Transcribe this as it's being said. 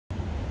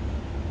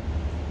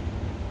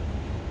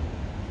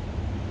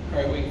All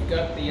right, we've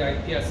got the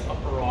IPS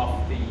upper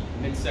off the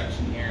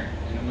midsection here,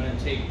 and I'm going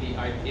to take the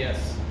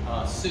IPS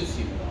SUS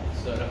unit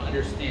off. So to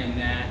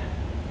understand that,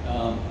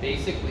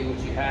 basically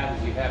what you have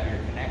is you have your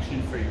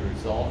connection for your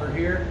resolver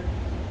here.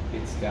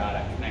 It's got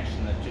a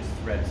connection that just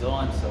threads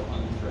on, so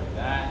unthread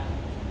that.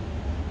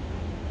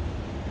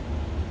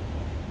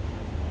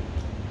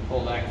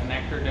 Pull that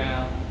connector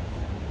down,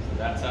 so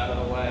that's out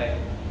of the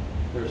way.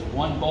 There's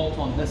one bolt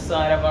on this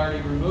side I've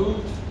already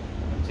removed.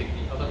 I'm going to take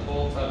the other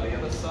bolts out of the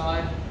other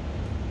side.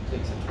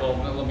 Takes a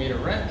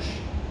 12mm wrench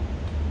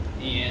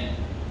and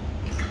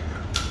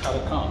out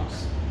it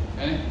comes.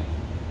 Okay?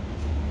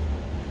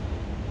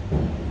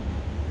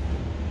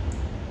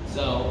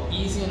 So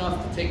easy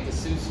enough to take the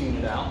SUS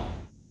unit out.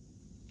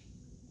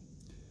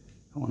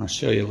 I want to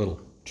show you a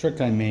little trick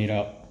I made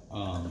up.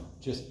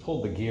 Just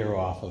pulled the gear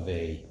off of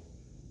a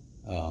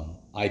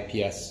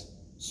IPS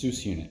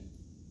SUS unit.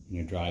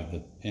 You drive the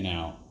pin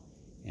out,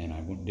 and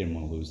I didn't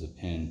want to lose the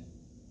pin.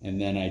 And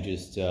then I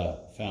just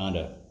found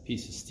a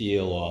piece of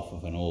steel off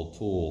of an old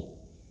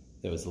tool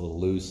that was a little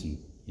loose,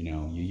 and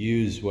you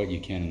use what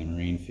you can in the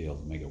marine field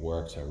to make it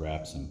work. So I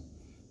wrapped some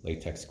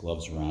latex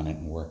gloves around it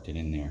and worked it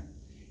in there.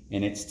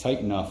 And it's tight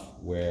enough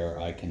where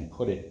I can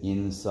put it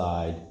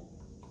inside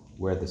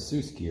where the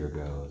SUS gear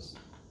goes.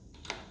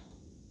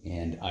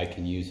 And I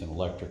can use an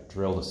electric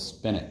drill to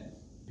spin it,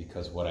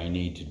 because what I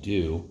need to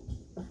do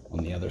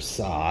on the other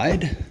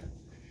side.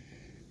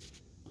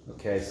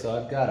 Okay, so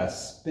I've got to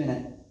spin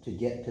it to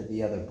get to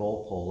the other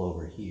bolt hole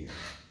over here.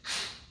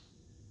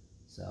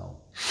 So,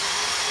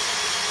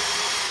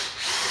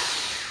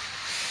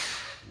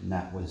 and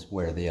that was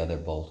where the other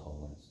bolt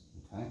hole is,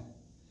 okay?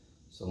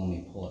 So let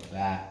me pull it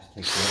back to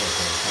take the other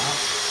bolt out.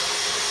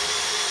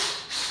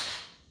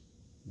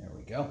 There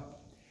we go.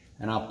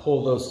 And I'll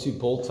pull those two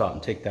bolts out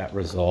and take that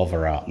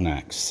resolver out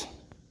next.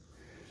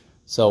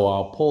 So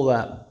I'll pull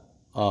that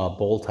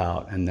bolt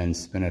out and then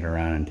spin it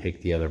around and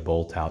take the other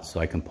bolt out so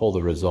I can pull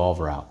the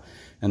resolver out.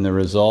 And the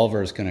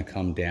resolver is going to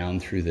come down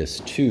through this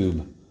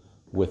tube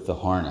with the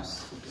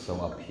harness. So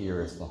up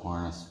here is the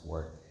harness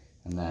for it,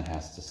 and that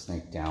has to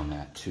sink down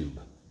that tube.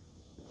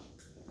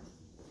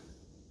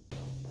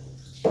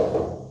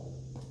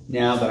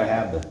 Now that I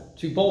have the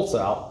two bolts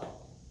out,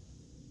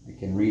 I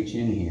can reach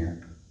in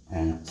here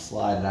and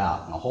slide it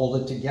out. And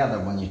hold it together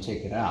when you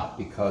take it out,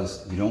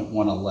 because you don't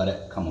want to let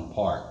it come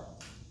apart.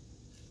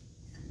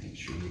 Make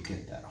sure you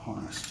get that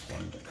harness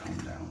plug to come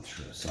down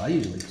through. So I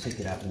usually take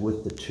it out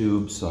with the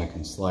tube so I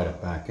can slide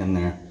it back in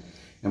there.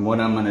 And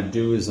what I'm going to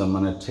do is I'm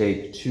going to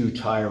take 2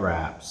 tie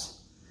wraps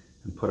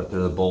and put it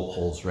through the bolt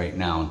holes right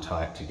now and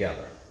tie it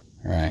together.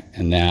 All right,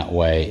 and that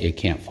way it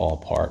can't fall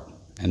apart.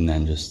 And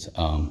then just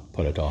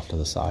put it off to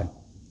the side.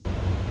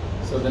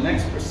 So the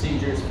next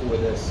procedures for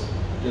this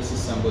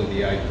disassembly of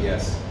the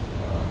IPS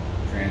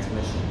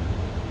transmission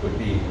would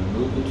be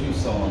remove the 2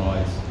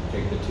 solenoids,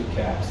 take the 2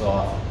 caps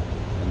off,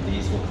 and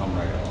these will come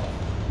right off.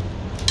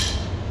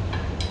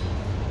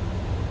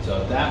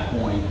 So at that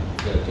point, you've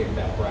got to take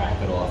that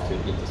bracket off to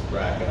get this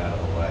bracket out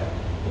of the way.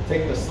 We'll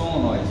take the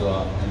solenoids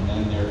off, and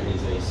then there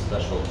is a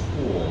special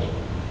tool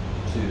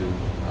to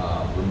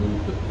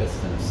remove the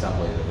piston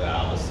assembly, the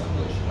valve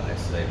assembly, should I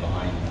say,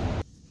 behind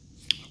that.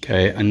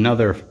 Okay,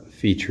 another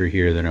feature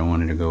here that I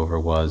wanted to go over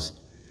was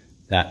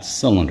that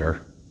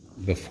cylinder.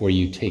 Before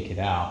you take it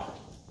out,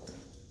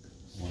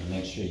 you want to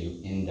make sure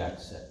you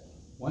index it.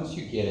 Once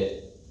you get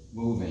it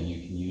moving,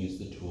 you can use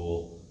the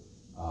tool,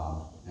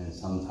 and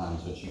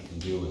sometimes what you can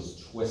do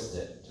is twist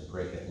it to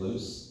break it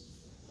loose,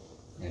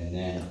 and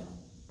then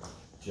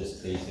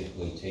just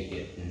basically take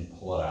it and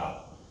pull it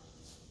out.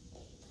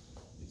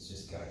 It's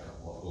just got a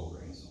couple of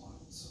O-rings on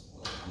it, so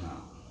it'll come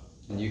out.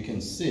 And you can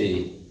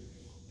see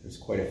there's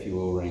quite a few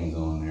O-rings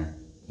on there,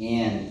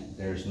 and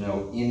there's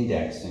no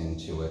indexing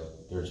to it.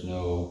 There's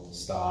no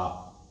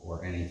stop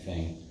or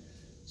anything.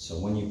 So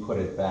when you put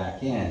it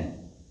back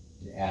in,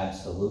 it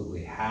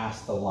absolutely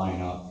has to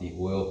line up. The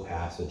oil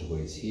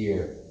passageways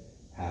here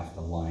have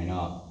to line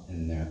up,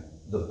 and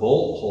the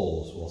bolt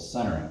holes will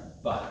center it.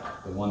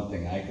 But the one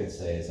thing I could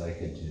say is I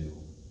could do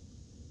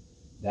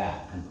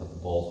that and put the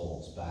bolt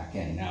holes back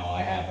in. Now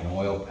I have an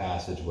oil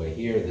passageway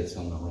here that's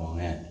on the wrong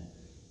end.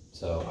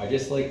 So I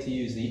just like to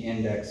use the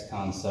index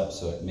concept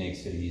so it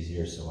makes it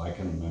easier, so I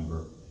can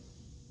remember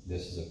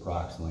this is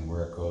approximately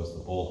where it goes.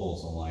 The bolt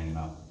holes will line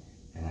up,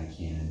 and I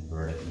can't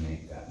invert it and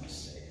make that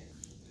mistake.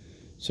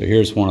 So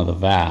here's one of the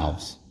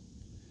valves,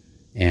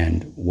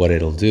 and what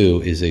it'll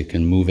do is it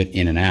can move it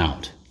in and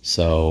out.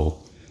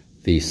 So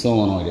the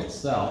solenoid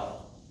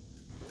itself,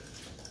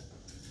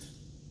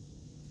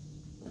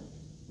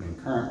 when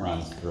current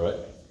runs through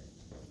it,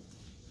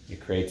 it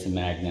creates a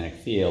magnetic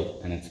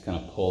field, and it's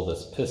going to pull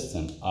this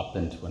piston up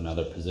into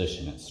another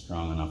position. It's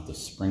strong enough to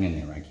spring in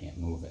there. I can't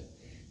move it.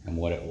 And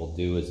what it will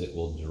do is it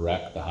will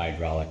direct the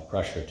hydraulic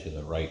pressure to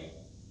the right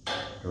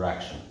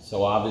direction.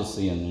 So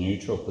obviously in the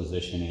neutral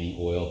position, any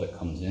oil that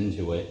comes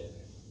into it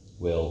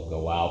will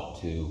go out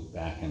to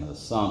back into the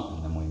sump,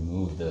 and then when we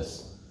move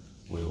this,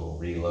 we will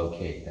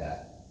relocate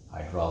that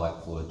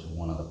hydraulic fluid to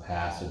one of the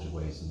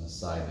passageways in the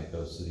side that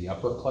goes to the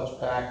upper clutch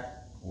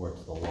pack or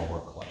to the lower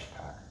clutch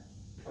pack.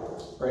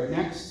 Right,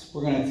 next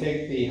we're going to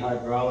take the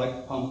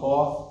hydraulic pump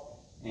off,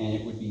 and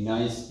it would be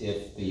nice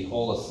if the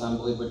whole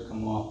assembly would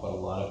come off, but a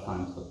lot of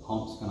times the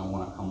pump's going to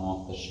want to come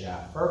off the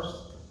shaft first.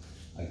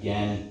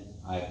 Again,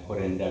 I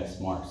put index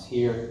marks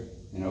here,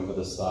 and over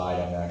the side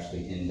I've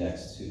actually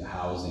indexed to the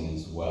housing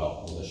as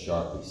well with a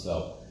Sharpie.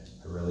 So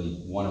I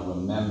really want to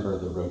remember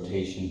the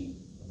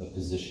rotation, the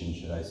position,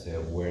 should I say,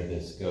 of where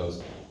this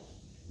goes.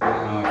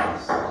 Now I can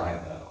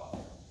slide that off.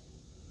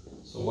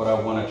 So what I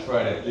want to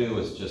try to do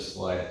is just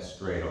slide it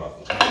straight off.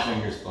 Keep your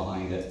fingers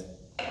behind it,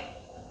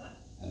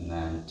 and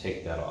then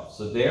take that off.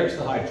 So there's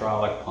the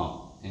hydraulic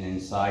pump, and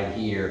inside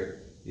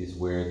here is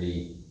where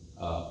the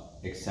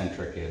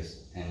eccentric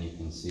is, and you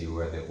can see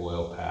where the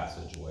oil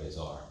passageways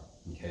are.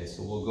 Okay,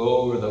 so we'll go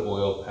over the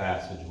oil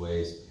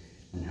passageways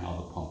and how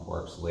the pump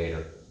works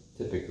later.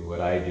 Typically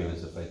what I do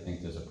is if I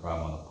think there's a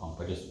problem with the pump,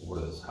 I just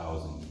order this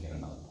housing and get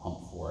another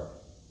pump for it.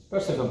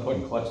 Especially if I'm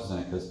putting clutches in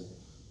it, because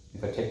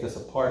if I take this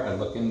apart, I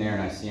look in there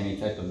and I see any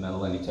type of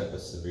metal, any type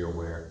of severe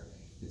wear,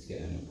 it's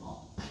getting a new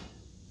pump.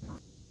 All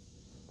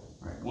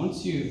right,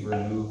 once you've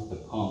removed the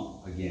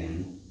pump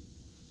again,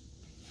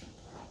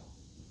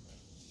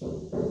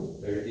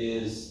 there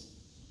is,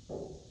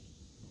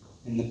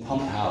 in the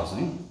pump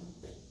housing,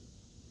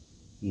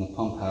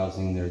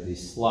 there are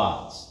these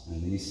slots,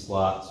 and these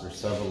slots are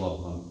several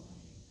of them,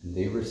 and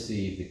they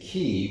receive the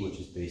key, which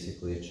is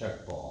basically a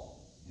check ball.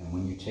 And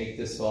when you take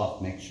this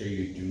off, make sure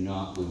you do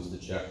not lose the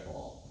check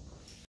ball.